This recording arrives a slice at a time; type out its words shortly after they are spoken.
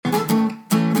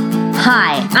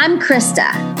Hi, I'm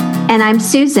Krista. And I'm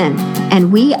Susan,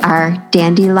 and we are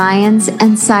Dandelions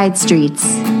and Side Streets.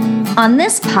 On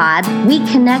this pod, we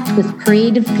connect with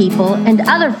creative people and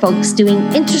other folks doing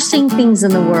interesting things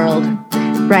in the world.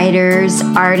 Writers,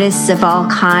 artists of all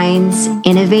kinds,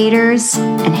 innovators,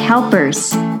 and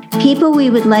helpers. People we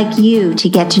would like you to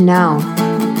get to know.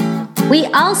 We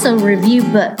also review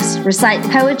books, recite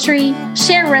poetry,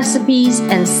 share recipes,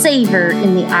 and savor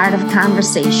in the art of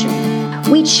conversation.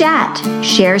 We chat,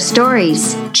 share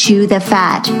stories, chew the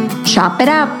fat, chop it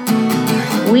up.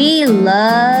 We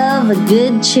love a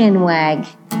good chin wag.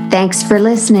 Thanks for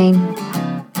listening.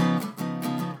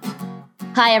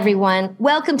 Hi, everyone.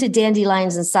 Welcome to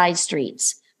Dandelions and Side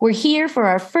Streets. We're here for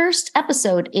our first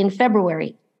episode in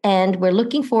February, and we're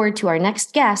looking forward to our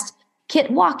next guest, Kit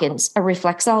Watkins, a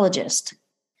reflexologist.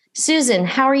 Susan,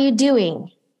 how are you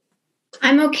doing?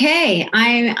 I'm okay.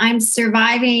 I'm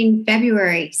surviving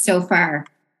February so far.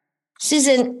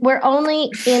 Susan, we're only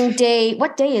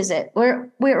what day is it?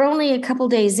 We're only a couple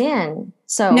days in.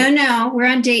 So No,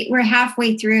 we're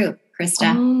halfway through,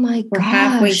 Krista. Oh my gosh. We're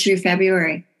halfway through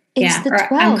February. It's the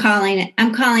 12th.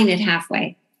 I'm calling it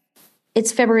halfway.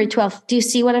 It's February 12th. Do you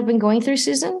see what I've been going through,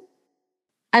 Susan?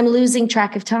 I'm losing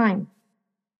track of time.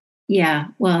 Yeah,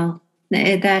 well,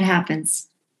 that happens.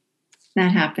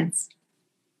 That happens.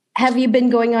 Have you been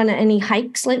going on any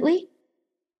hikes lately?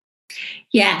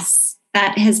 Yes,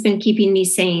 that has been keeping me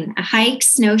sane. A hike,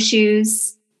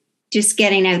 snowshoes, just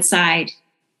getting outside,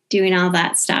 doing all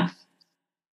that stuff.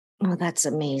 Oh, that's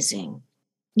amazing.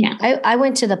 Yeah. I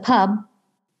went to the pub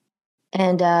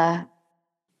and I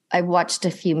watched a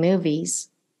few movies.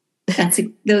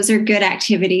 Those are good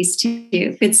activities to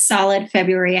do. Good, solid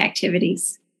February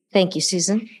activities. Thank you,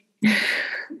 Susan.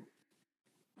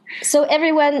 So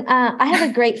everyone, I have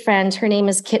a great friend. Her name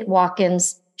is Kit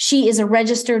Watkins. She is a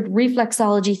registered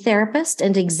reflexology therapist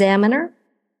and examiner,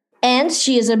 and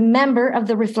she is a member of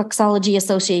the Reflexology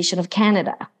Association of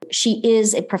Canada. She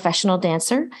is a professional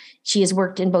dancer. She has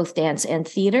worked in both dance and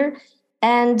theater,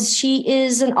 and she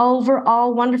is an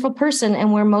overall wonderful person,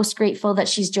 and we're most grateful that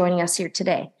she's joining us here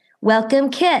today. Welcome,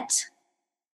 Kit.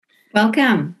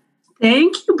 Welcome.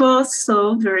 Thank you both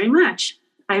so very much.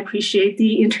 I appreciate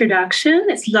the introduction.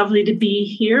 It's lovely to be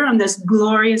here on this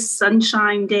glorious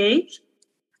sunshine day.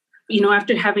 You know,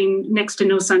 after having next to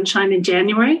no sunshine in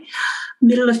January,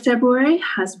 middle of February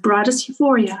has brought us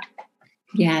euphoria.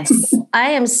 Yes.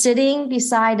 I am sitting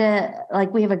beside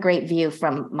we have a great view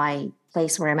from my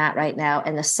place where I'm at right now,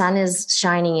 and the sun is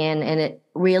shining in, and it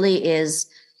really is,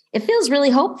 it feels really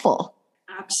hopeful.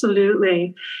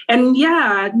 Absolutely. And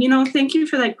thank you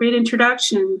for that great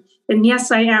introduction. And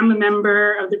yes, I am a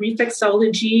member of the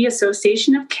Reflexology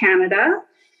Association of Canada.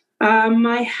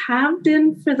 I have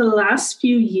been for the last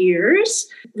few years.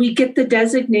 We get the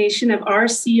designation of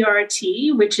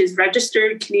RCRT, which is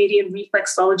Registered Canadian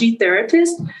Reflexology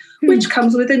Therapist, which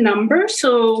comes with a number.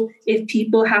 So if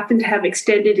people happen to have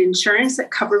extended insurance that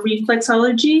cover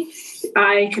reflexology,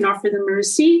 I can offer them a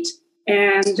receipt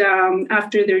and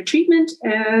after their treatment,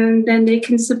 and then they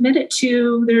can submit it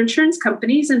to their insurance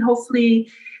companies, and hopefully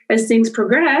as things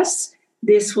progress,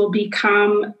 this will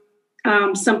become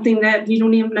something that you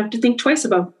don't even have to think twice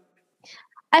about.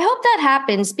 I hope that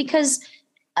happens, because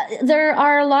there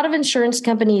are a lot of insurance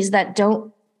companies that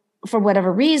don't, for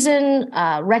whatever reason,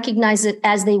 recognize it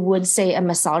as they would, say, a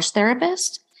massage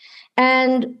therapist.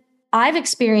 And I've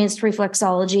experienced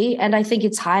reflexology, and I think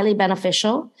it's highly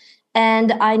beneficial.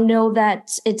 And I know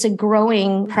that it's a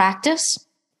growing practice.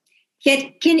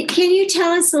 Can you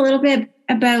tell us a little bit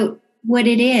about what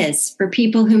it is for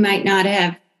people who might not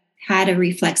have had a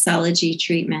reflexology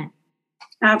treatment?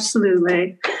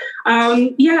 Absolutely.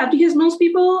 Because most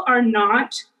people are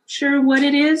not sure what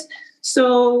it is.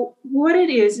 So what it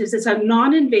is it's a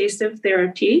non-invasive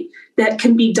therapy that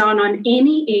can be done on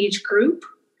any age group.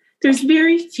 There's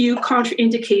very few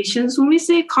contraindications. When we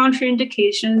say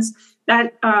contraindications,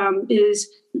 that is,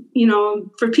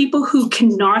 for people who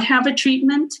cannot have a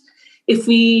treatment. If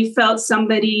we felt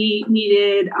somebody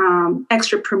needed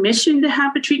extra permission to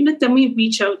have a treatment, then we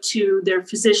reach out to their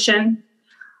physician.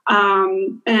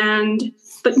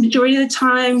 But majority of the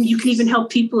time, you can even help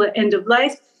people at end of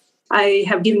life. I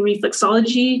have given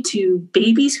reflexology to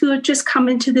babies who have just come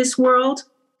into this world.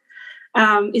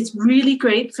 It's really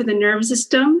great for the nervous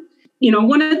system.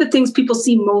 One of the things people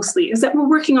see mostly is that we're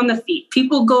working on the feet.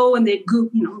 People go and they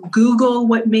Google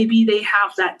what maybe they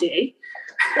have that day.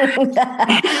 Oh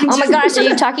my gosh, are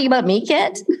you talking about me,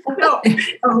 Kit? No.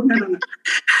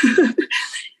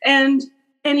 And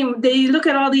anyway, they look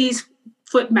at all these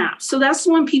foot maps. So that's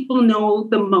the one people know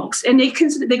the most. And they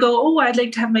go, oh, I'd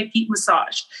like to have my feet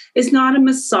massaged. It's not a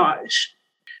massage.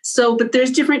 So, but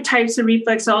there's different types of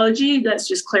reflexology. Let's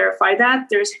just clarify that.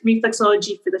 There's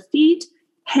reflexology for the feet,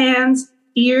 hands,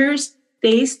 ears,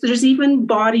 face. There's even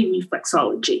body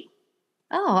reflexology.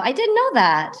 Oh, I didn't know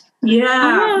that. Yeah.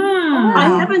 Ah.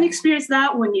 I haven't experienced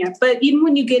that one yet. But even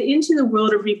when you get into the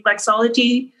world of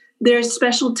reflexology, there's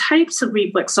special types of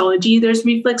reflexology. There's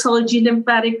reflexology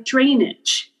lymphatic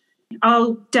drainage.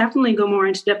 I'll definitely go more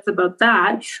into depth about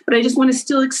that. But I just want to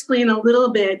still explain a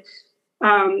little bit.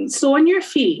 So on your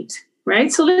feet,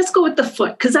 right? So let's go with the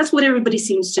foot, because that's what everybody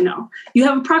seems to know. You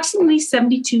have approximately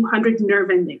 7,200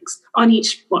 nerve endings on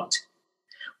each foot.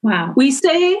 Wow. We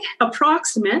say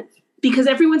approximate because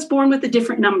everyone's born with a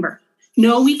different number.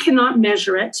 No, we cannot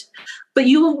measure it. But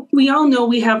we all know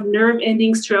we have nerve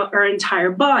endings throughout our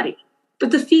entire body.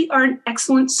 But the feet are an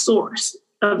excellent source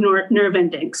of nerve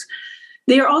endings.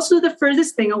 They are also the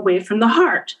furthest thing away from the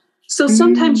heart. So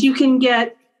sometimes you can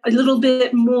get a little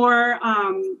bit more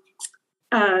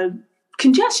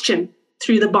congestion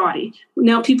through the body.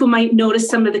 Now, people might notice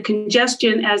some of the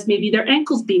congestion as maybe their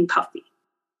ankles being puffy,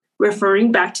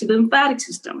 referring back to the lymphatic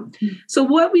system. So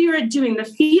what we are doing, the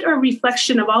feet are a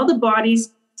reflection of all the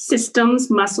body's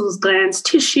systems, muscles, glands,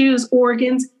 tissues,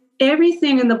 organs,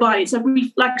 everything in the body. It's a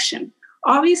reflection.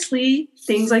 Obviously,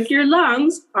 things like your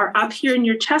lungs are up here in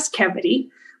your chest cavity,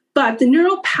 but the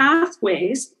neural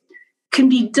pathways can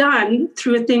be done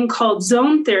through a thing called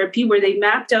zone therapy, where they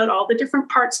mapped out all the different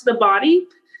parts of the body.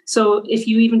 So if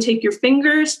you even take your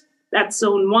fingers, that's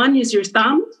zone 1 is your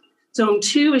thumb. Zone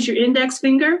 2 is your index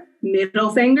finger,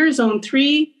 middle finger. Zone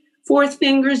 3, fourth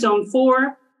finger. Zone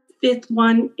 4, fifth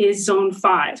one is zone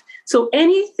 5. So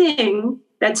anything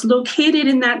that's located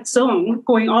in that zone,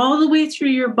 going all the way through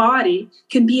your body,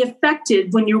 can be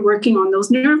affected when you're working on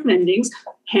those nerve endings,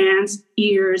 hands,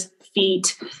 ears,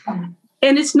 feet.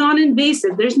 And it's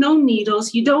non-invasive. There's no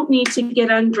needles. You don't need to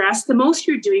get undressed. The most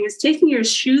you're doing is taking your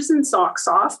shoes and socks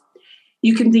off.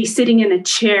 You can be sitting in a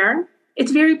chair.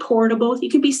 It's very portable. You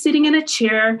can be sitting in a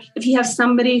chair. If you have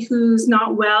somebody who's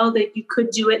not well, that you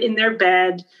could do it in their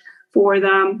bed for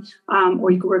them,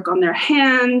 or you can work on their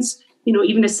hands.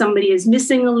 Even if somebody is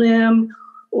missing a limb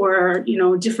or,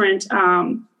 different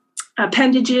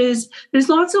appendages, there's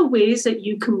lots of ways that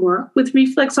you can work with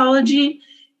reflexology.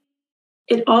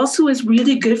 It also is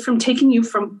really good from taking you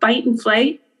from fight and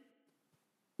flight.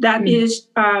 That is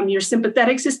your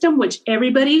sympathetic system, which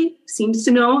everybody seems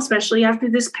to know, especially after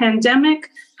this pandemic.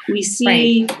 We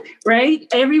see, right,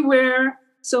 everywhere,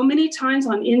 so many times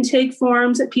on intake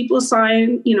forms that people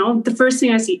sign, the first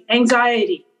thing I see,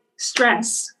 anxiety,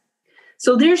 stress.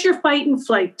 So there's your fight and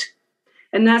flight,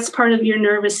 and that's part of your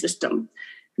nervous system.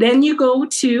 Then you go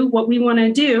to what we want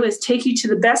to do is take you to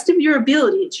the best of your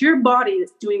ability. It's your body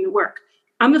that's doing the work.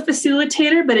 I'm a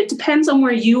facilitator, but it depends on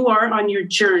where you are on your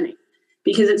journey,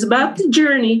 because it's about the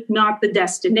journey, not the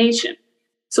destination.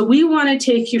 So we want to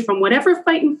take you from whatever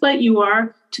fight and flight you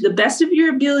are to the best of your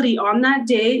ability on that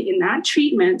day in that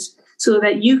treatment, so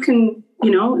that you can,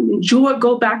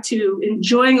 go back to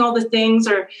enjoying all the things,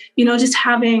 or, just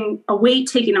having a weight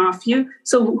taken off you.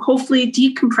 So hopefully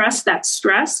decompress that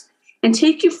stress and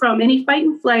take you from any fight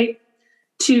and flight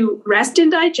to rest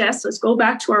and digest. Let's go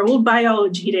back to our old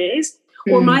biology days.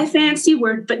 Or my fancy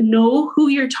word, but know who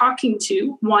you're talking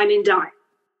to, wine and dine.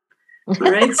 All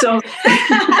right. So,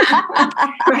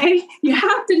 right. You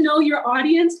have to know your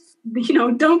audience.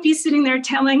 Don't be sitting there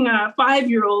telling a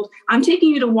 5-year-old, I'm taking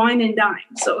you to wine and dine.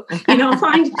 So, you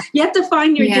have to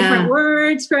find your different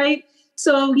words, right?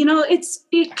 So, a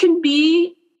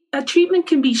treatment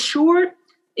can be short.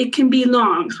 It can be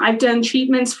long. I've done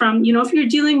treatments from, if you're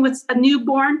dealing with a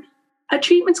newborn, a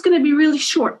treatment's going to be really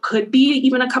short, could be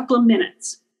even a couple of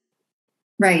minutes.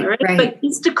 Right. But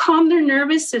it's to calm their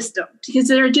nervous system, because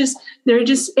they're just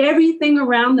everything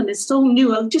around them is so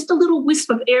new. Just a little wisp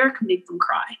of air can make them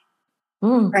cry.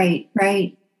 Right.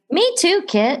 Me too,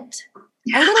 Kit.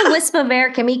 A little wisp of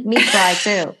air can make me cry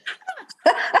too.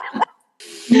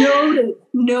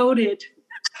 Noted.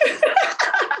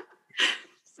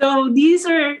 So these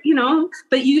are,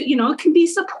 but it can be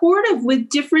supportive with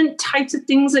different types of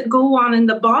things that go on in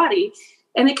the body.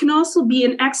 And it can also be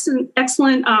an excellent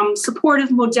supportive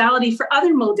modality for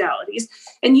other modalities.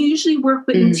 And you usually work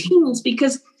with teams,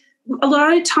 because a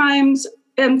lot of times,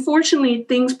 unfortunately,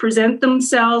 things present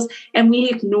themselves and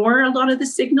we ignore a lot of the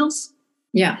signals.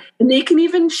 Yeah. And they can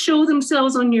even show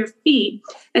themselves on your feet.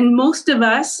 And most of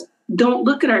us don't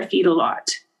look at our feet a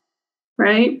lot.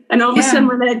 Right. And all of a sudden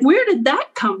we're like, where did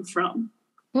that come from?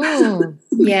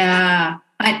 Yeah.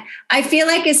 I feel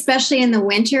like, especially in the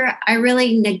winter, I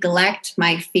really neglect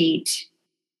my feet.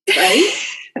 Right.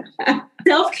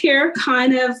 Self-care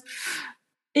kind of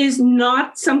is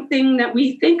not something that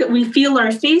we think. We feel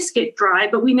our face get dry,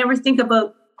 but we never think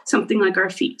about something like our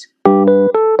feet.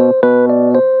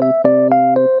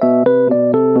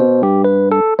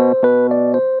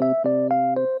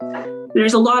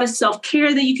 There's a lot of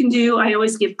self-care that you can do. I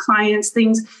always give clients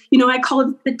things, I call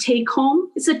it the take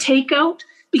home. It's a takeout,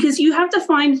 because you have to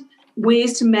find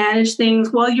ways to manage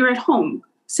things while you're at home.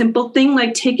 Simple thing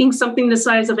like taking something the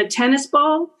size of a tennis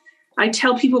ball. I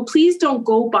tell people, please don't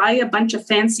go buy a bunch of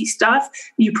fancy stuff.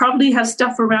 You probably have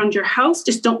stuff around your house.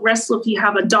 Just don't wrestle. If you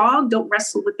have a dog, don't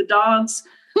wrestle with the dog's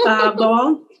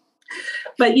ball.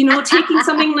 But, taking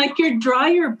something like your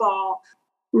dryer ball,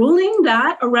 rolling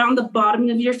that around the bottom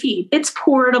of your feet. It's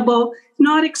portable,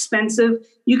 not expensive.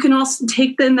 You can also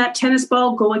take then that tennis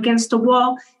ball, go against a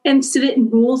wall, and sit it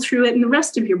and roll through it in the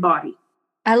rest of your body.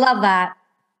 I love that.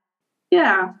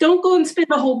 Yeah. Don't go and spend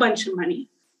a whole bunch of money.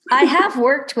 I have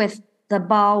worked with the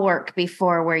ball work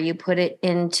before, where you put it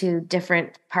into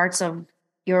different parts of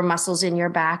your muscles in your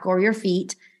back or your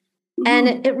feet. Mm-hmm.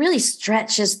 And it really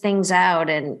stretches things out,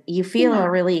 and you feel a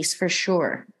release for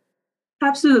sure.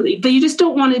 Absolutely. But you just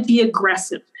don't want to be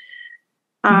aggressive,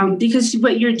 because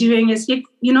what you're doing is,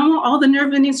 all the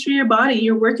nerve endings through your body,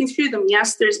 you're working through them.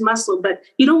 Yes, there's muscle, but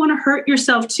you don't want to hurt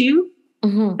yourself too.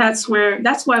 Mm-hmm.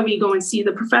 That's why we go and see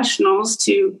the professionals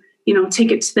to,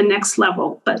 take it to the next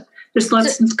level. But there's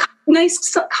lots of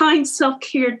nice, kind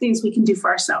self-care things we can do for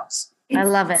ourselves. I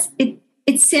love it.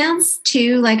 It sounds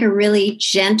too like a really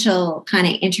gentle kind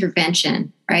of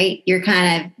intervention, right? You're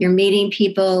meeting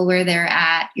people where they're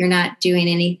at. You're not doing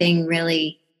anything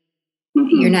really,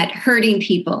 you're not hurting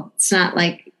people. It's not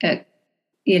like, getting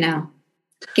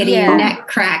your neck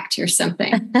cracked or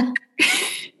something.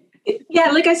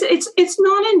 Yeah, like I said, it's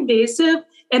non-invasive.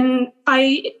 And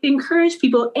I encourage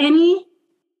people,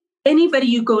 anybody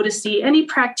you go to see, any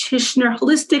practitioner,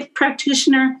 holistic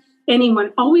practitioner,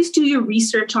 anyone, always do your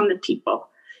research on the people.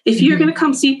 If you're going to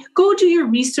come see, go do your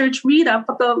research, read up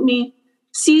about me,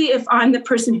 see if I'm the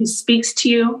person who speaks to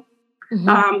you,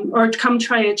 or come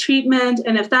try a treatment.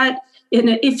 And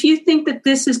if you think that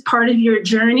this is part of your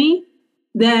journey,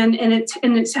 then, and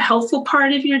it's a helpful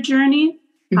part of your journey,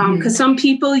 because some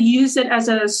people use it as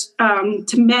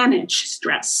to manage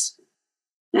stress.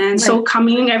 And so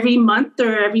coming every month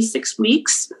or every 6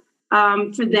 weeks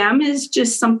for them is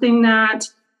just something that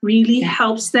really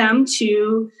helps them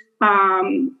to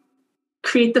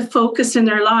create the focus in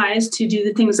their lives to do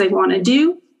the things they want to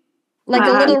do. Like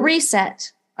a little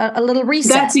reset. A little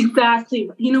reset. That's exactly.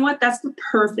 You know what? That's the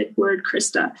perfect word,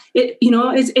 Krista.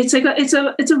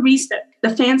 It's a reset. The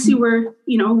fancy word.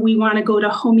 We want to go to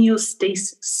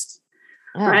homeostasis,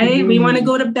 right? We want to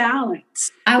go to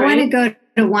balance. I want to go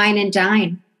to wine and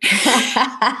dine,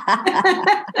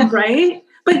 right?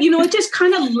 But it just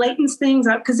kind of lightens things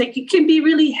up, because it can be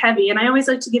really heavy. And I always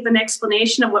like to give an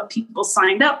explanation of what people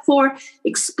signed up for.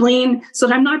 Explain so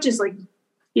that I'm not just like,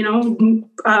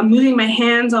 moving my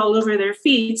hands all over their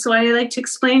feet. So I like to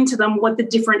explain to them what the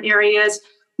different areas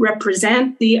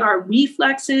represent. They are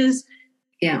reflexes.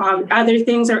 Yeah. Other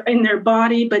things are in their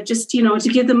body, but just, to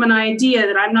give them an idea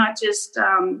that I'm not just,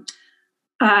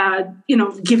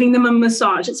 giving them a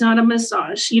massage. It's not a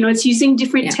massage. It's using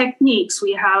different techniques.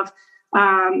 We have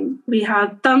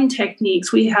thumb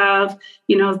techniques. We have,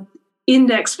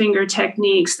 index finger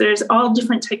techniques. There's all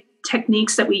different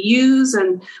techniques that we use,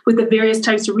 and with the various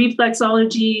types of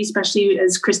reflexology, especially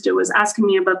as Krista was asking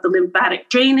me about the lymphatic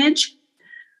drainage.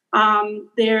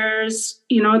 There's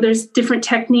different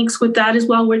techniques with that as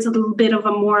well, where it's a little bit of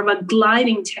more of a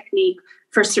gliding technique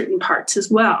for certain parts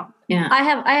as well. Yeah.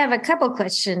 I have a couple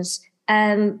questions.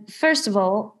 First of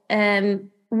all,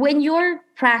 when you're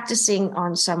practicing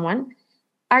on someone,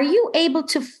 are you able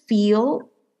to feel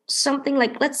something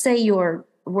like, let's say you're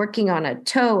working on a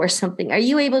toe or something? Are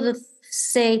you able to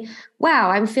say,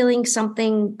 wow, I'm feeling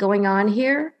something going on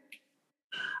here?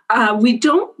 We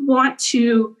don't want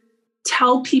to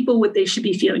tell people what they should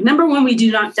be feeling. Number one, we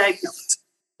do not diagnose.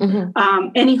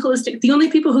 Any holistic, the only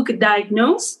people who could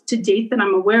diagnose to date that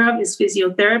I'm aware of is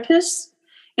physiotherapists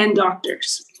and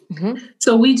doctors.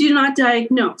 So we do not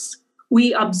diagnose.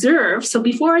 We observe. So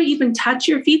before I even touch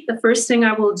your feet, the first thing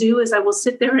I will do is I will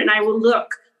sit there and I will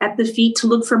look at the feet to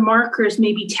look for markers,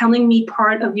 maybe telling me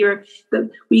part of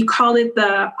we call it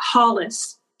the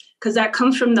hollis, because that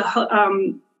comes from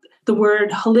the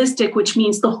word holistic, which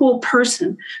means the whole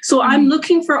person. So I'm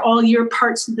looking for all your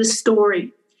parts of the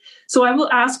story. So I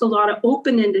will ask a lot of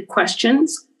open-ended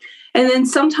questions. And then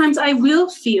sometimes I will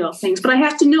feel things, but I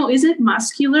have to know, is it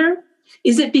muscular?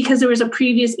 Is it because there was a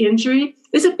previous injury?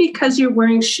 Is it because you're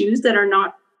wearing shoes that are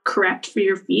not correct for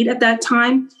your feet at that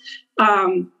time?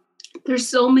 there's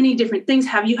so many different things.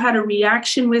 Have you had a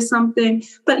reaction with something?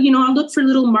 But, I'll look for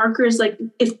little markers, like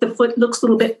if the foot looks a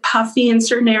little bit puffy in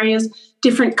certain areas,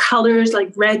 different colors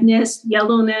like redness,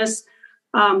 yellowness,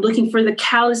 looking for the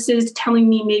calluses, telling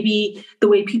me maybe the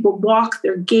way people walk,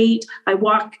 their gait. I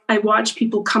watch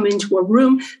people come into a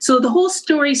room. So the whole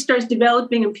story starts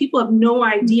developing and people have no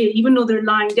idea, even though they're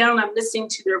lying down, I'm listening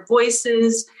to their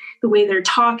voices, the way they're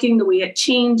talking, the way it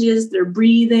changes, their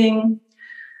breathing.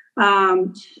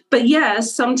 But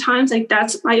yes, sometimes I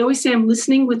always say I'm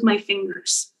listening with my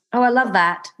fingers. Oh, I love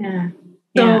that. Yeah.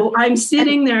 So I'm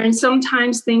sitting there and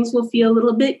sometimes things will feel a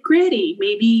little bit gritty.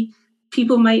 Maybe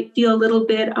people might feel a little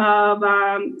bit of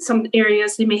some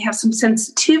areas, they may have some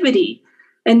sensitivity,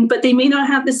 but they may not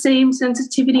have the same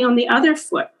sensitivity on the other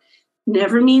foot.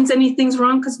 Never means anything's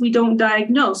wrong because we don't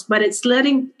diagnose, but it's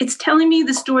telling me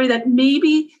the story that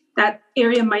maybe that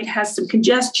area might have some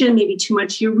congestion, maybe too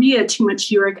much urea, too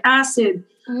much uric acid.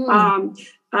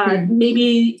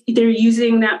 Maybe they're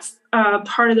using that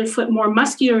part of their foot more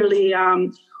muscularly,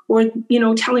 or,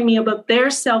 telling me about their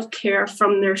self-care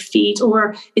from their feet,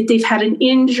 or if they've had an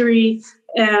injury.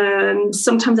 And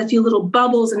sometimes I feel little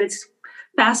bubbles, and it's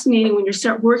fascinating when you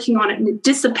start working on it and it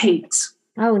dissipates.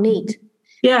 Oh, neat.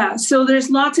 Yeah. So there's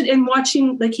lots and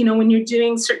watching, when you're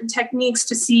doing certain techniques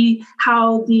to see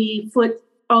how the foot,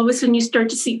 all of a sudden you start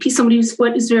to see somebody whose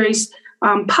foot is very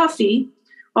puffy.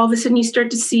 All of a sudden you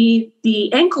start to see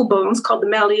the ankle bones called the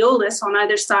malleolus on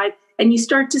either side. And you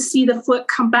start to see the foot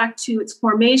come back to its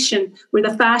formation where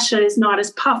the fascia is not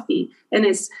as puffy and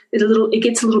it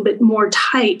gets a little bit more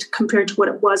tight compared to what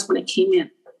it was when it came in.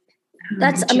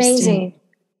 That's amazing.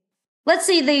 Let's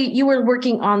say you were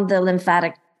working on the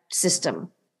lymphatic system.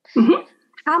 Mm-hmm.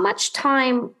 How much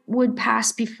time would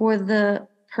pass before the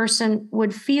person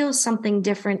would feel something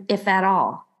different, if at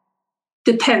all?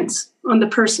 Depends on the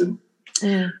person.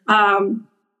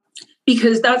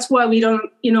 Because that's why we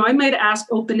don't, I might ask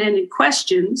open-ended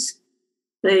questions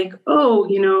like,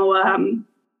 when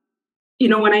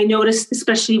I notice,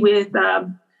 especially with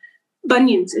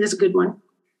bunions is a good one,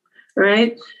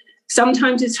 right?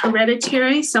 Sometimes it's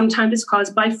hereditary. Sometimes it's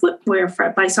caused by footwear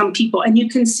by some people. And you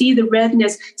can see the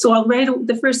redness. So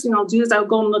the first thing I'll do is I'll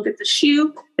go and look at the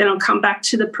shoe, then I'll come back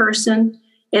to the person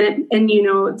and then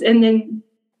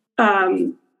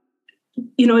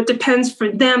it depends for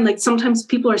them. Like sometimes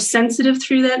people are sensitive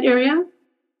through that area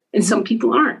and some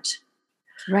people aren't.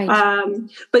 Right.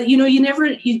 But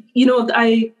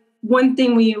one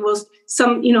thing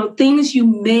things you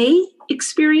may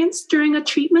experience during a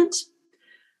treatment,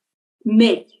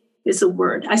 may is a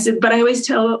word. I said, but I always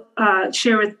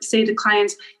say to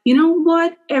clients, you know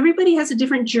what? Everybody has a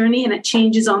different journey and it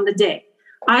changes on the day.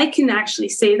 I can actually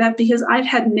say that because I've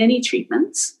had many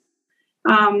treatments.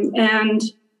 And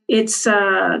it's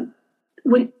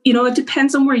it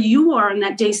depends on where you are on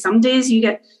that day. Some days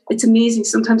it's amazing.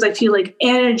 Sometimes I feel like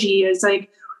energy is and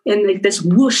this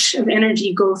whoosh of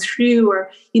energy go through,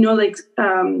 or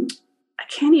I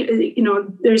can't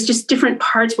even, there's just different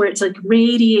parts where it's like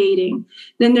radiating.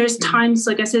 Then there's times,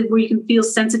 like I said, where you can feel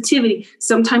sensitivity.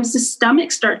 Sometimes the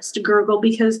stomach starts to gurgle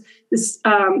because this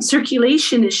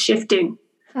circulation is shifting,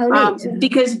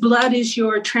 because blood is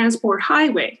your transport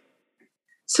highway.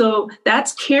 So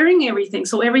that's carrying everything.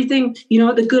 So everything,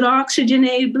 the good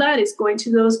oxygenated blood is going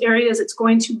to those areas. It's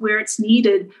going to where it's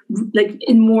needed, like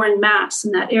in mass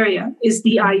in that area is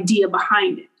the idea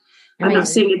behind it. I'm not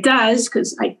saying it does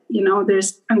because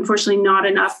there's unfortunately not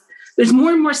enough. There's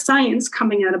more and more science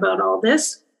coming out about all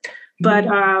this, but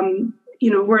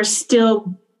we're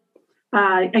still,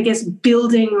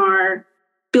 building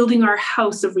our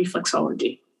house of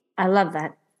reflexology. I love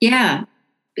that. Yeah,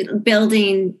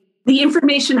 building the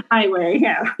information highway.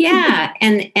 Yeah, yeah,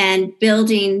 and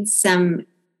building some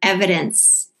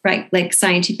evidence, right? Like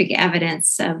scientific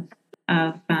evidence of.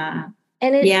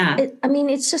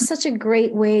 It's just such a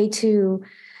great way to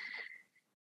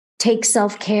take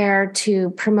self-care, to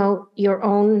promote your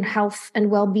own health and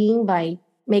well-being by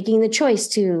making the choice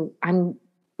to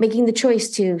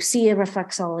see a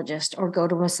reflexologist or go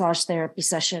to a massage therapy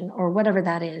session or whatever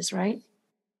that is, right?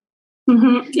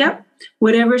 Mm-hmm. Yep.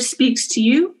 Whatever speaks to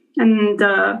you. And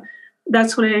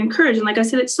that's what I encourage. And like I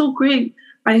said, it's so great.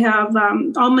 I have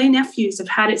all my nephews have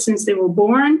had it since they were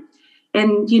born.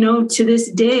 And, to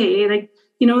this day,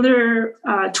 they're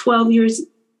 12 years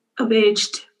of age,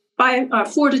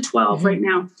 4 to 12 right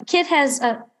now. Kit has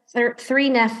 3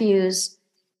 nephews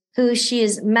who she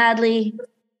is madly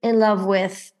in love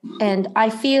with. And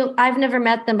I've never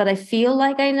met them, but I feel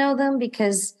like I know them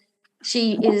because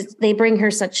they bring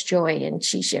her such joy and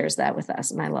she shares that with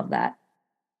us. And I love that.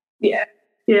 Yeah.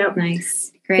 Yeah.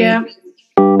 Nice. Great. Yeah.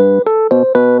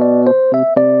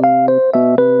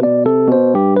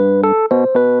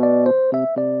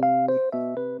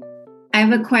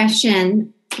 have a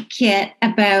question, Kit,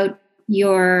 about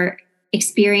your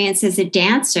experience as a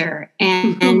dancer.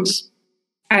 And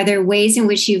are there ways in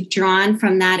which you've drawn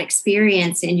from that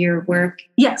experience in your work?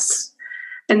 Yes.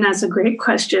 And that's a great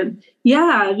question.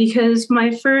 Yeah, because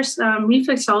my first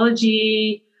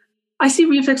reflexology, I see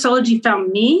reflexology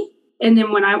found me. And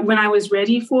then when I was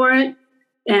ready for it.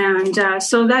 And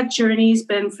so that journey's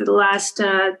been for the last,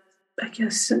 I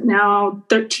guess now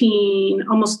 13,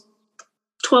 almost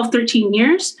 12, 13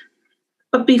 years.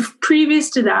 But previous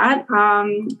to that,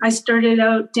 I started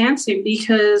out dancing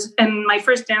and my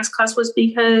first dance class was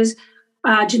because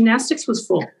gymnastics was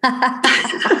full.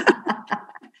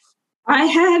 I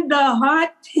had the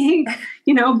hot pink,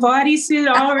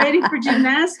 bodysuit all ready for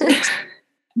gymnastics.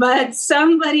 But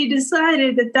somebody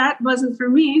decided that wasn't for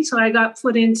me. So I got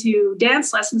put into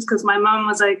dance lessons because my mom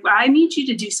was like, I need you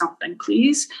to do something,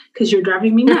 please, because you're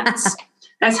driving me nuts.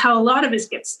 That's how a lot of us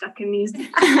get stuck in these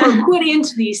or put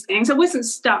into these things. I wasn't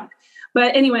stuck.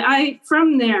 But anyway,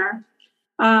 from there,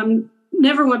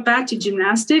 never went back to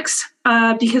gymnastics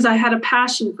because I had a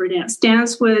passion for dance.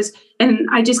 And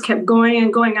I just kept going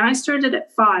and going. And I started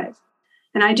at 5.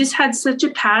 And I just had such a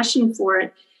passion for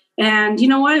it. And you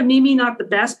know what? Maybe not the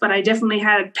best, but I definitely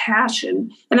had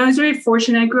passion. And I was very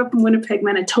fortunate. I grew up in Winnipeg,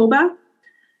 Manitoba.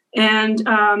 And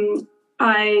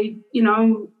I,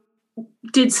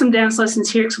 did some dance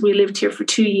lessons here because we lived here for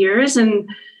 2 years. And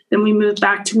then we moved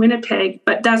back to Winnipeg.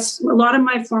 But that's a lot of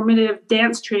my formative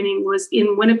dance training was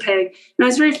in Winnipeg. And I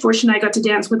was very fortunate. I got to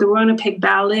dance with the Winnipeg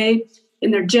Ballet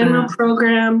in their general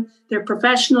program, their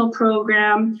professional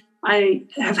program. I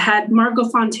have had Margot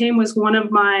Fontaine was one of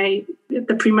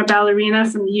the prima ballerina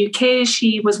from the UK.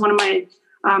 She was one of my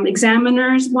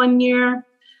examiners one year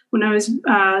when I was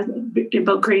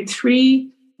about grade 3.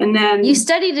 And then you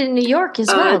studied in New York as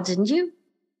well, didn't you?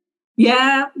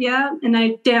 Yeah. And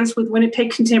I danced with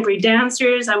Winnipeg Contemporary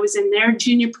Dancers. I was in their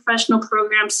junior professional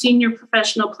program, senior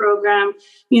professional program,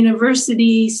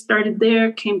 university, started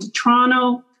there, came to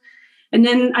Toronto. And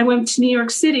then I went to New York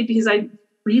City because I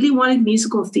really wanted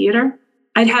musical theater.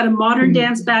 I'd had a modern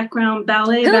dance background,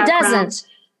 ballet background. Who doesn't?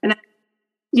 And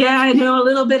I know a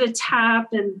little bit of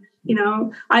tap, and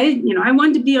I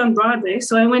wanted to be on Broadway,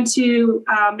 so I went to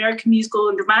American Musical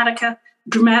and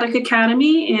Dramatic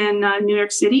Academy in New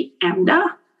York City,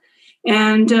 AMDA,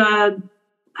 and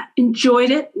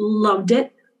enjoyed it, loved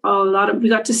it. We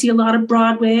got to see a lot of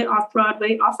Broadway, off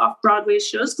Broadway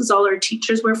shows because all our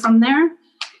teachers were from there.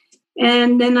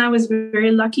 And then I was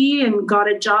very lucky and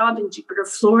got a job in Jupiter,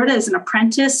 Florida as an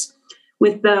apprentice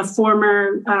with the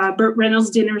former Burt Reynolds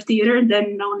Dinner Theater,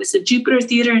 then known as the Jupiter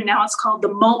Theater, and now it's called the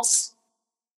Maltz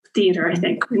Theater, I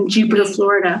think, in Jupiter,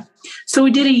 Florida. So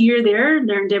we did a year there,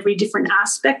 learned every different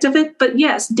aspect of it. But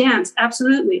yes, dance,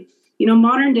 absolutely.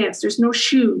 Modern dance, there's no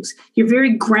shoes. You're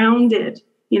very grounded.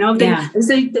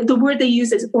 The word they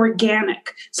use is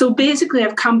organic. So basically,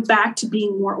 I've come back to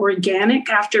being more organic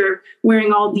after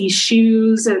wearing all these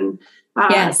shoes and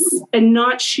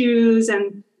not shoes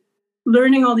and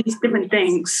learning all these different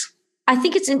things. I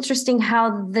think it's interesting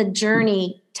how the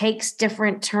journey takes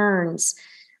different turns,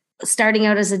 starting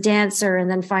out as a dancer and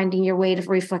then finding your way to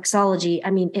reflexology.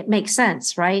 I mean, it makes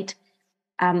sense, right?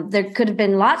 There could have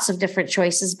been lots of different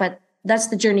choices, but that's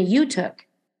the journey you took.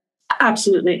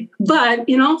 Absolutely. But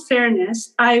in all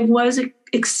fairness, I was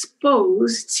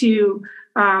exposed to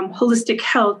holistic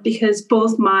health because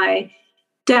both my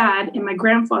dad and my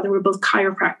grandfather were both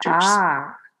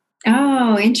chiropractors.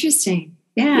 Oh, interesting.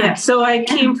 Yeah. So I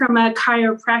came from a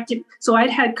chiropractic. So I'd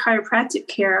had chiropractic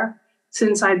care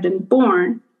since I'd been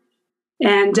born.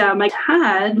 And my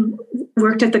dad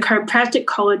worked at the chiropractic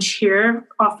college here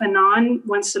off and on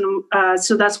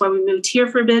so that's why we moved here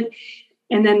for a bit.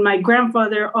 And then my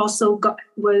grandfather also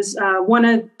was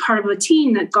part of a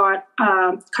team that got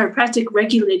chiropractic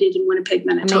regulated in Winnipeg,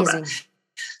 Manitoba. Amazing.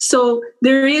 So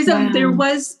there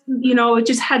was, it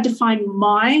just had to find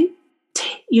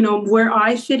where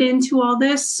I fit into all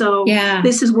this. So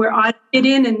this is where I fit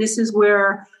in, and this is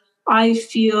where I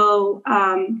feel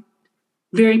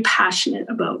very passionate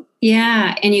about.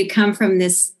 Yeah. And you come from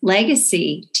this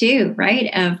legacy too, right?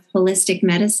 Of holistic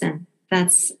medicine.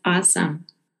 That's awesome.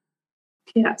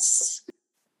 Yes.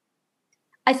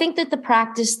 I think that the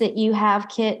practice that you have,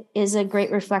 Kit, is a great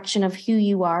reflection of who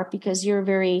you are because you're a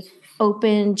very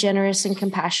open, generous, and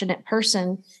compassionate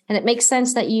person. And it makes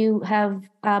sense that you have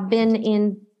been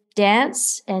in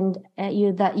dance and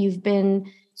that you've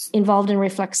been involved in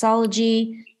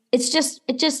reflexology. It's just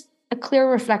a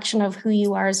clear reflection of who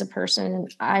you are as a person.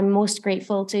 And I'm most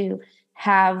grateful to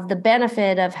have the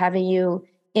benefit of having you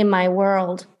in my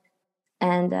world.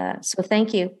 And so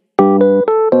thank you.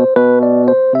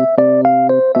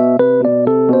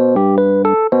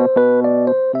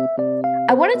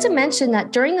 wanted to mention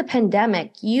that during the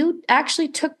pandemic, you actually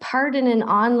took part in an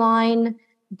online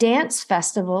dance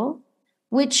festival,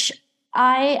 which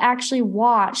I actually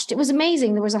watched. It was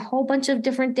amazing. There was a whole bunch of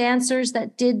different dancers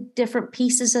that did different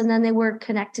pieces, and then they were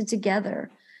connected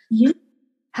together. Yeah.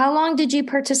 How long did you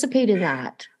participate in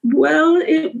that? Well,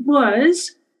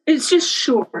 it's just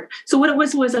short. So what it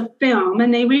was a film,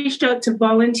 and they reached out to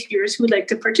volunteers who would like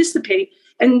to participate.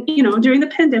 And, during the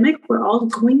pandemic, we're all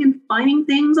going and finding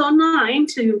things online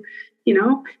to,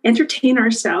 entertain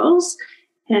ourselves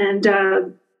and,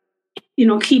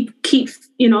 keep,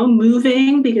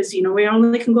 moving because, we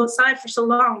only can go outside for so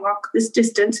long, walk this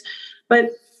distance. But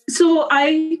so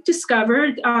I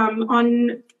discovered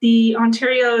on the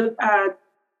Ontario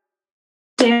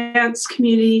dance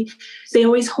community, they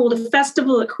always hold a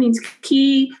festival at Queen's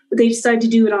Quay. They decided to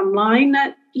do it online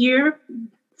that year.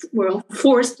 Well,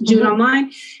 forced to do it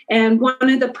online. And one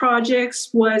of the projects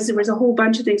there was a whole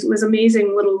bunch of things. It was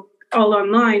amazing, little all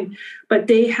online. But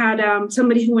they had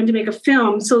somebody who wanted to make a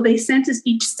film. So they sent us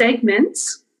each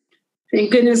segments.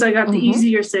 Thank goodness I got the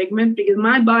easier segment because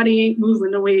my body ain't moving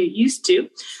the way it used to,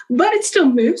 but it still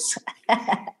moves.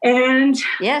 And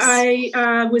yes.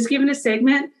 I was given a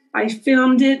segment. I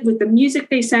filmed it with the music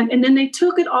they sent, and then they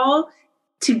took it all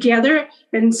together.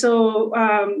 And so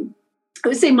I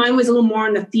would say mine was a little more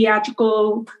on the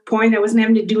theatrical point. I wasn't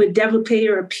having to do a développé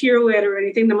or a pirouette or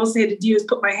anything. The most I had to do was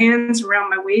put my hands around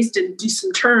my waist and do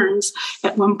some turns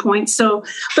at one point. So,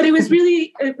 but it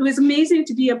was amazing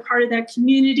to be a part of that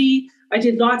community. I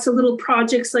did lots of little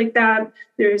projects like that.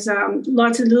 There's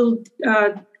lots of little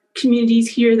communities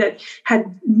here that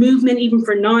had movement even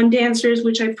for non-dancers,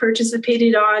 which I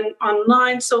participated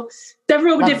online. So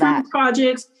several different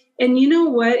projects. And you know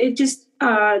what? It just,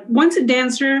 once a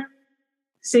dancer,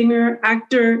 singer,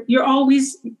 actor, you're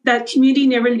always, that community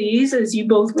never leaves, as you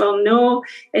both well know,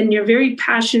 and you're very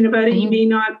passionate about it. You may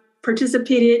not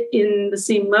participate in the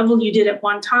same level you did at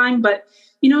one time, but,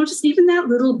 just even that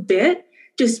little bit,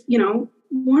 just,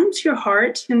 warms your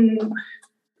heart and,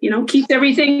 keeps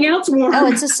everything else warm. Oh,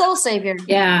 it's a soul savior.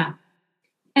 Yeah.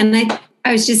 And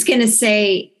I was just going to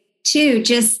say, too,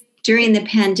 just during the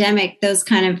pandemic, those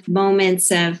kind of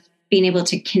moments of being able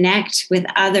to connect with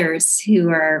others who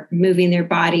are moving their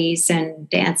bodies and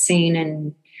dancing.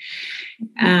 And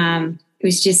it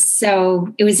was just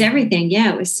it was everything.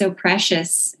 Yeah, it was so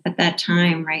precious at that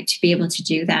time, right? To be able to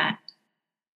do that.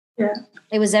 Yeah,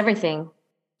 it was everything.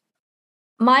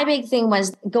 My big thing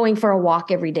was going for a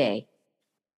walk every day.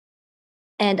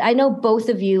 And I know both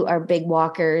of you are big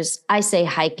walkers. I say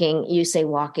hiking, you say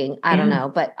walking. I don't know,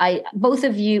 but both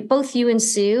you and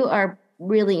Sue are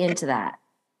really into that.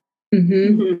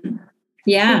 Mm-hmm.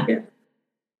 Yeah.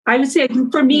 I would say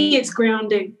for me, it's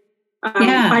grounding.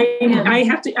 I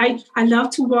love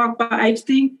to walk, but I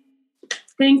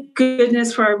thank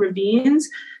goodness for our ravines,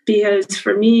 because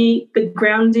for me, the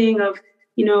grounding of,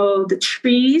 the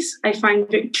trees, I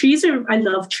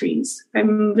love trees.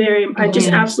 I just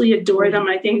absolutely adore them.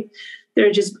 I think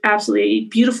they're just absolutely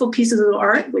beautiful pieces of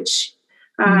art, which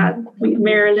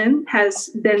Marilyn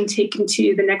has then taken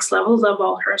to the next level. Love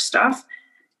all her stuff.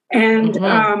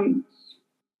 And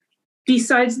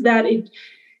besides that,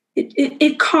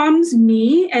 it calms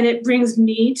me and it brings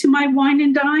me to my wine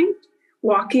and dine.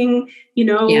 Walking,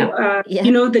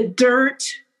 the dirt,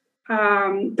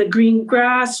 the green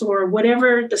grass or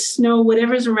whatever, the snow,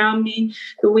 whatever's around me,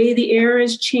 the way the air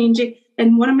is changing.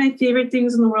 And one of my favorite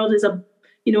things in the world is a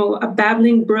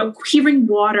babbling brook, hearing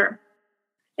water.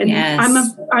 And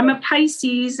yes. I'm a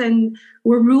Pisces, and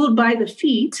we're ruled by the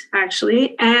feet,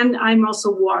 actually, and I'm also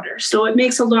water. So it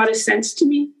makes a lot of sense to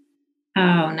me.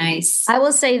 Oh, nice. I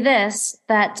will say this,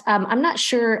 that I'm not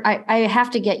sure. I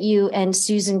have to get you and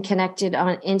Susan connected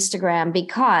on Instagram,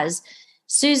 because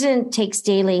Susan takes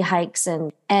daily hikes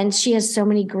and she has so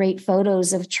many great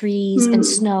photos of trees and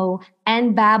snow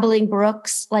and babbling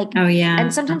brooks. Oh, yeah.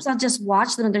 And sometimes I'll just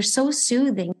watch them and they're so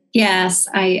soothing. Yes,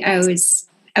 I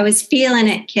was feeling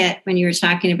it, Kit, when you were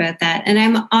talking about that. And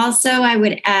I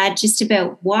would add just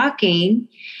about walking,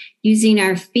 using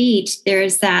our feet.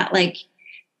 There's that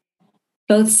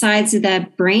both sides of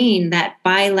that brain, that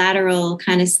bilateral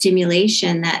kind of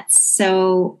stimulation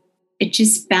it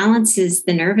just balances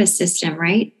the nervous system,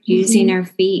 right? Using our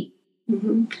feet.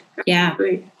 Mm-hmm. Yeah.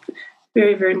 Very,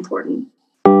 very, very important.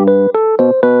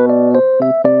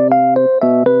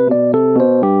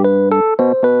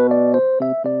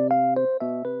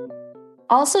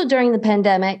 Also during the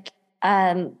pandemic,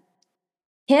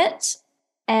 Kit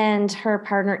and her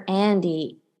partner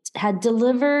Andy had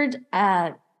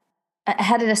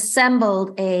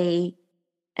assembled an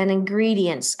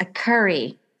ingredients, a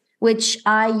curry, which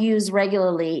I use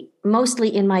regularly,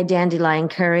 mostly in my dandelion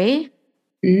curry.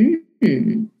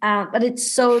 But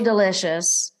it's so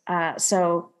delicious.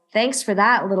 So thanks for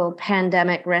that little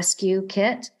pandemic rescue,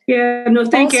 Kit. Yeah, no,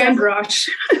 thank you, Rosh.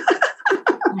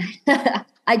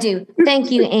 I do.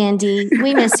 Thank you, Andy.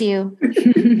 We miss you.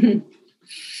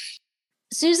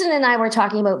 Susan and I were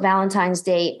talking about Valentine's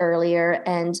Day earlier,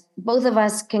 and both of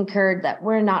us concurred that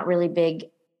we're not really big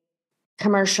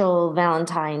commercial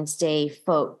Valentine's Day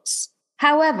folks.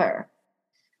 However,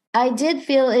 I did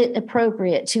feel it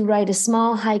appropriate to write a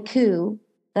small haiku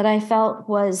that I felt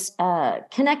was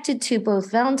connected to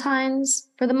both Valentine's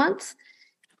for the month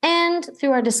and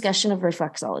through our discussion of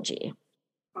reflexology.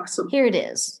 Awesome. Here it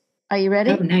is. Are you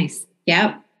ready? Oh, nice.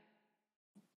 Yep.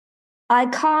 I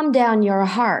calm down your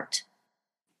heart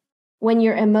when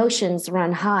your emotions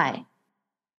run high.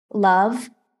 Love,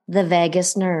 the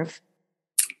vagus nerve.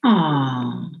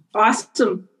 Aww.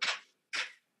 Awesome.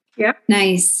 Yep.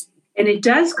 Nice. And it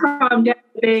does calm down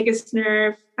the vagus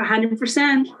nerve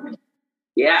 100%.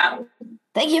 Yeah.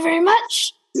 Thank you very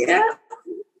much. Yeah.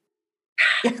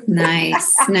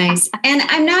 Nice. And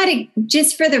I'm not,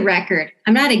 just for the record,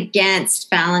 I'm not against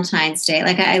Valentine's Day.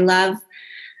 Like I'm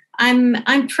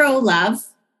pro love,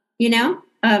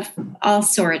 of all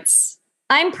sorts.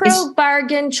 I'm pro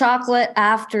bargain chocolate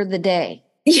after the day.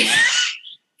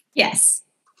 Yes.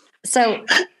 So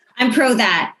I'm pro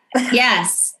that.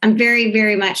 Yes. I'm very,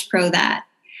 very much pro that.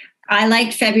 I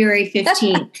like February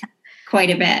 15th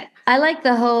quite a bit. I like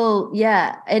the whole,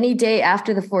 any day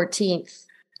after the 14th.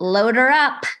 Load her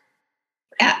up.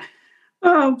 Yeah.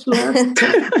 Oh, bless.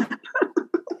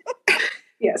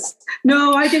 Yes.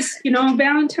 No, I just,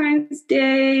 Valentine's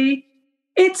Day,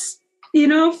 it's,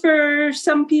 for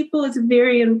some people, it's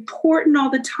very important all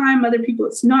the time. Other people,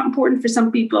 it's not important. For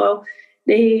some people,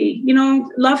 they,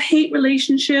 love-hate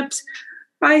relationships.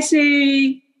 I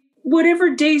say,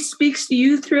 whatever day speaks to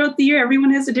you throughout the year,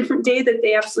 everyone has a different day that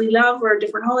they absolutely love or a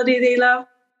different holiday they love.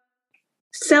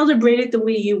 Celebrate it the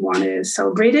way you want to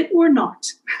celebrate it or not.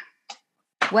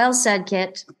 Well said,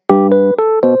 Kit.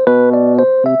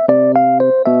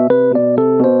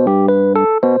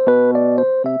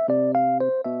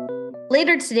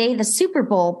 Later today, the Super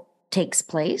Bowl takes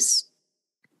place.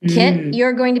 Kit,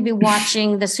 you're going to be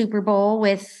watching the Super Bowl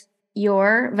with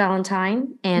your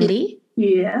Valentine, Andy.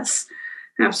 Yes,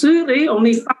 absolutely.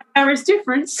 Only 5 hours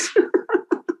difference.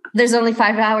 There's only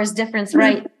 5 hours difference,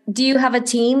 right? Do you have a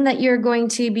team that you're going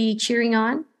to be cheering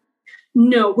on?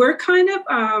 No, we're kind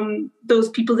of those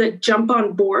people that jump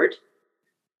on board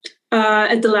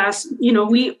at the last,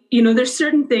 there's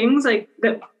certain things like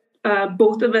that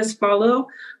both of us follow,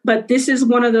 but this is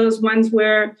one of those ones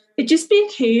where it just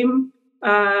became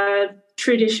a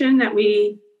tradition that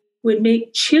we would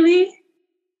make chili,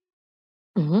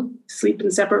 sleep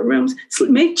in separate rooms,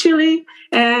 make chili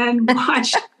and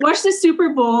watch the Super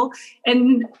Bowl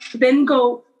and then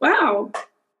go, wow,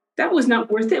 that was not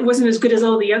worth it. It wasn't as good as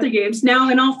all the other games. Now,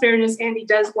 in all fairness, Andy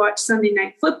does watch Sunday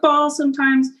Night Football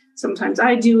sometimes. Sometimes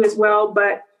I do as well,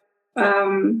 but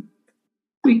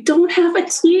we don't have a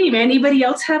team. Anybody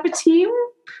else have a team?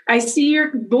 I see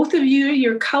both of you,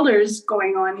 your colors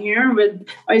going on here. But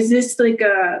is this like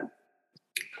a...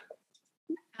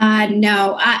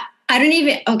 No, I don't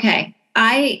even... Okay.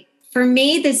 For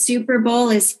me, the Super Bowl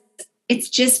it's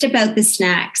just about the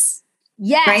snacks.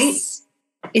 Yes. Right?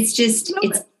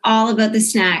 It's all about the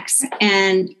snacks,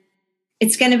 and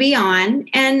it's going to be on.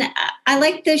 And I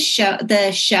like the show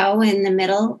in the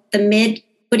middle, the mid,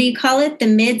 what do you call it? The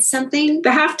mid something? The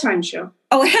halftime show.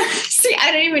 Oh, see,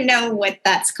 I don't even know what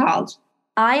that's called.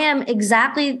 I am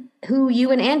exactly who you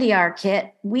and Andy are,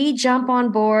 Kit. We jump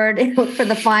on board for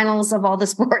the finals of all the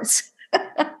sports.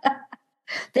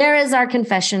 There is our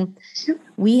confession.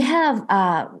 We have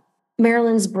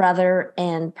Marilyn's brother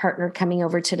and partner coming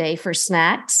over today for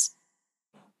snacks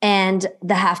and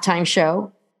the halftime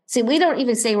show. See, we don't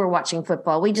even say we're watching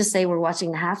football. We just say we're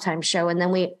watching the halftime show. And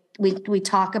then we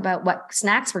talk about what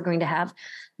snacks we're going to have.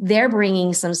 They're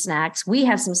bringing some snacks. We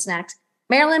have some snacks.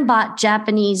 Marilyn bought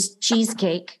Japanese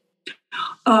cheesecake.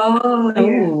 Oh,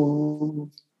 yeah.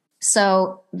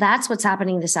 So that's what's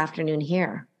happening this afternoon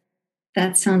here.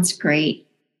 That sounds great.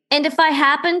 And if I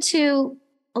happen to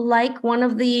like one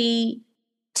of the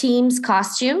team's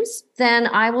costumes, then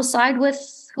I will side with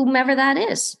whomever that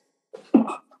is.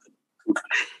 But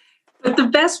the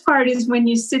best part is when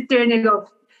you sit there and they go,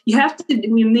 you have to,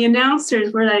 when the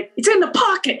announcers were like, it's in the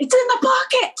pocket, it's in the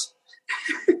pocket.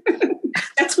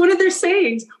 That's one of their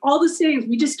sayings. All the sayings,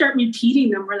 we just start repeating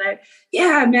them. We're like,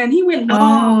 yeah, man, he went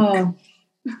long.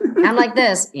 I'm like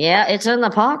this. Yeah, it's in the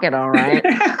pocket, all right.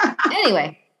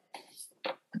 Anyway.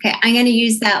 Okay, I'm going to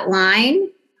use that line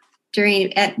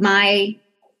at my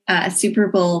Super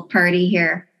Bowl party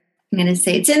here. I'm going to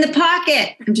say, it's in the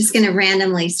pocket. I'm just going to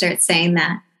randomly start saying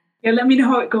that. Yeah, let me know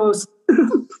how it goes.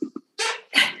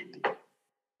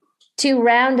 To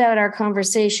round out our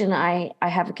conversation, I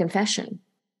have a confession.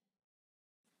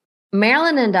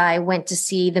 Marilyn and I went to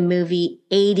see the movie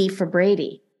 80 for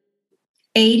Brady.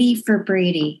 80 for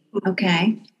Brady.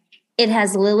 Okay. It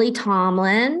has Lily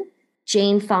Tomlin,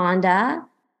 Jane Fonda,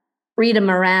 Rita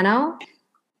Moreno,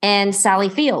 and Sally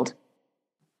Field.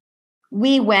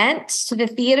 We went to the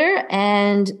theater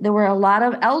and there were a lot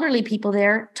of elderly people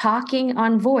there talking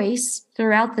on voice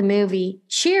throughout the movie,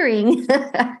 cheering.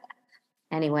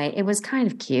 Anyway, it was kind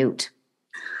of cute.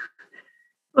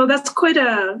 Well, that's quite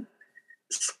a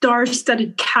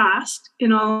star-studded cast,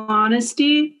 in all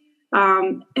honesty.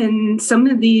 And some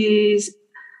of these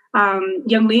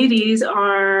young ladies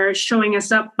are showing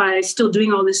us up by still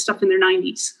doing all this stuff in their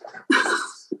 90s.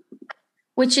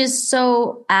 Which is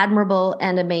so admirable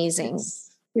and amazing.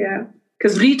 Yeah,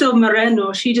 because Rita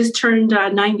Moreno, she just turned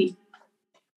 90.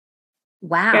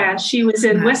 Wow. Yeah, she was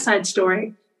in West Side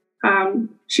Story.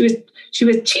 She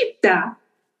was Chita.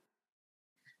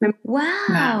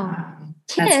 Wow.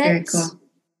 That's very cool.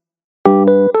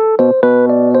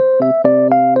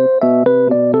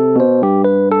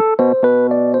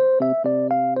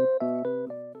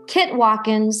 Kit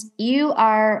Watkins, you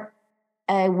are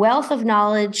a wealth of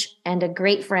knowledge and a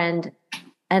great friend,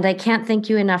 and I can't thank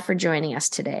you enough for joining us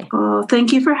today. Oh,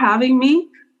 thank you for having me.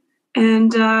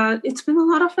 And it's been a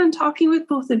lot of fun talking with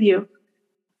both of you.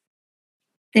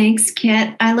 Thanks,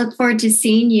 Kit. I look forward to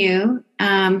seeing you,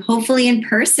 hopefully in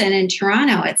person in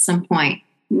Toronto at some point.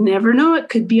 Never know. It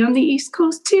could be on the East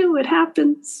Coast too. It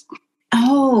happens.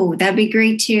 Oh, that'd be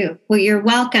great too. Well, you're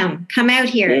welcome. Come out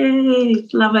here. Yay,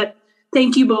 love it.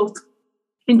 Thank you both.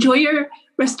 Enjoy your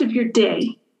rest of your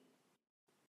day.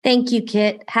 Thank you,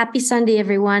 Kit. Happy Sunday,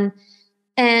 everyone.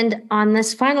 And on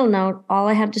this final note, all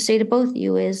I have to say to both of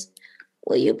you is,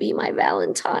 will you be my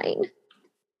Valentine?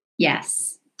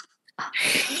 Yes.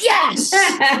 Yes!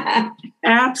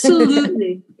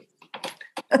 Absolutely.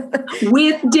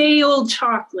 With day old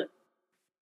chocolate.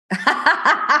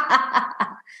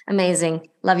 Amazing.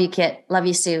 Love you, Kit. Love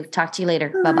you, Sue. Talk to you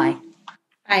later. Bye-bye.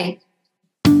 Bye.